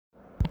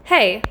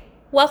Hey,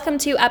 welcome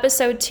to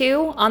episode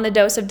 2 on the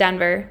Dose of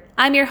Denver.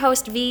 I'm your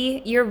host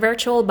V, your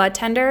virtual bud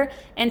tender,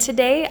 and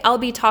today I'll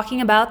be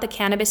talking about the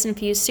cannabis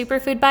infused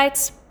superfood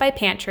bites by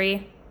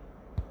Pantry.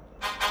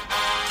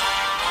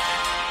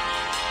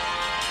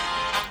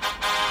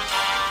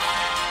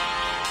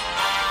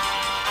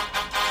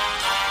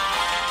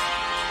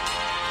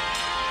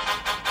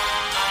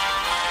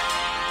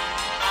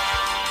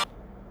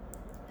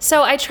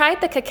 So I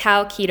tried the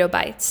cacao keto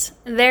bites.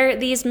 They're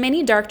these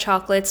mini dark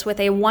chocolates with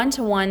a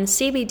 1-to-1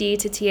 CBD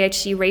to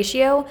THC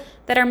ratio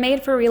that are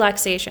made for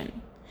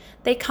relaxation.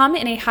 They come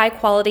in a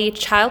high-quality,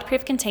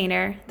 child-proof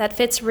container that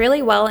fits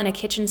really well in a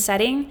kitchen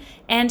setting,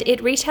 and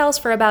it retails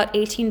for about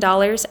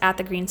 $18 at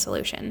the Green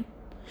Solution.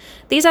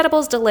 These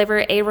edibles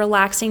deliver a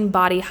relaxing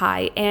body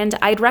high, and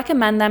I'd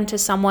recommend them to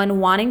someone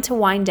wanting to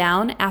wind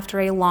down after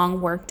a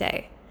long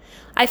workday.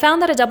 I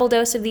found that a double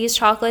dose of these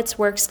chocolates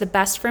works the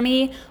best for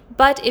me,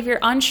 but if you're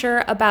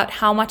unsure about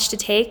how much to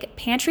take,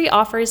 Pantry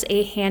offers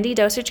a handy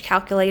dosage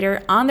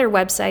calculator on their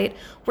website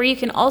where you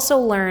can also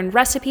learn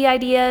recipe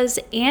ideas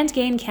and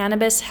gain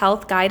cannabis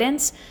health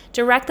guidance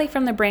directly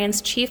from the brand's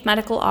chief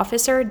medical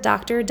officer,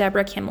 Dr.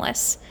 Deborah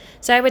Kimless.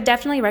 So I would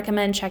definitely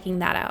recommend checking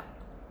that out.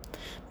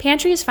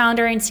 Pantry's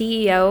founder and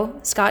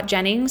CEO, Scott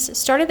Jennings,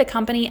 started the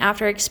company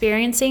after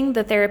experiencing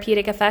the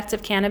therapeutic effects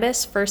of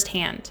cannabis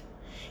firsthand.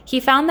 He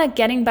found that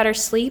getting better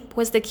sleep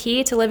was the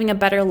key to living a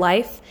better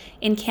life,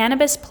 and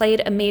cannabis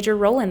played a major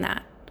role in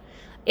that.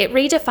 It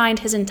redefined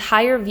his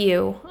entire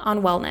view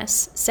on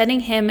wellness, setting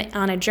him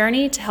on a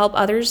journey to help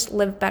others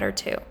live better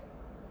too.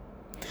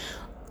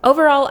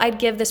 Overall, I'd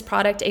give this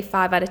product a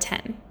 5 out of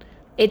 10.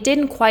 It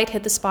didn't quite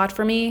hit the spot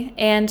for me,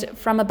 and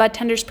from a bud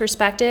tender's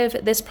perspective,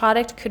 this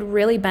product could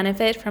really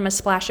benefit from a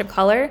splash of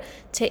color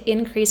to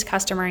increase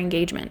customer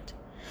engagement.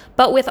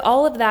 But with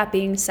all of that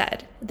being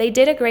said, they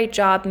did a great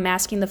job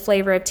masking the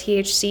flavor of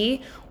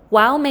THC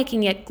while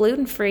making it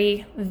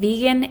gluten-free,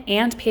 vegan,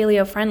 and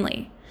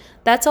paleo-friendly.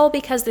 That's all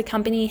because the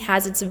company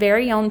has its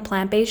very own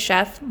plant-based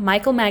chef,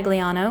 Michael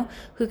Magliano,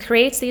 who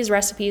creates these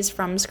recipes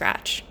from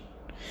scratch.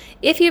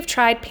 If you've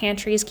tried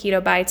Pantry's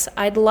Keto Bites,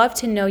 I'd love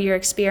to know your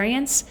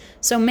experience,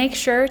 so make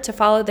sure to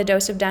follow The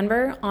Dose of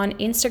Denver on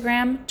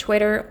Instagram,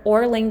 Twitter,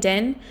 or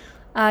LinkedIn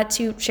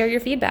to share your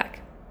feedback.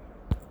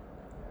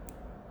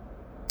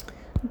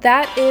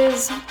 That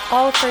is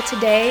all for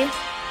today.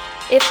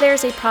 If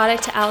there's a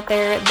product out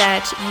there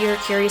that you're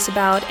curious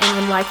about and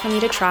would like for me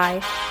to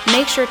try,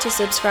 make sure to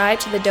subscribe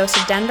to The Dose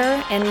of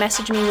Denver and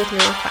message me with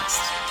your request.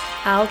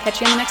 I'll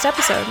catch you in the next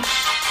episode.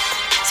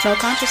 Smoke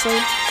consciously.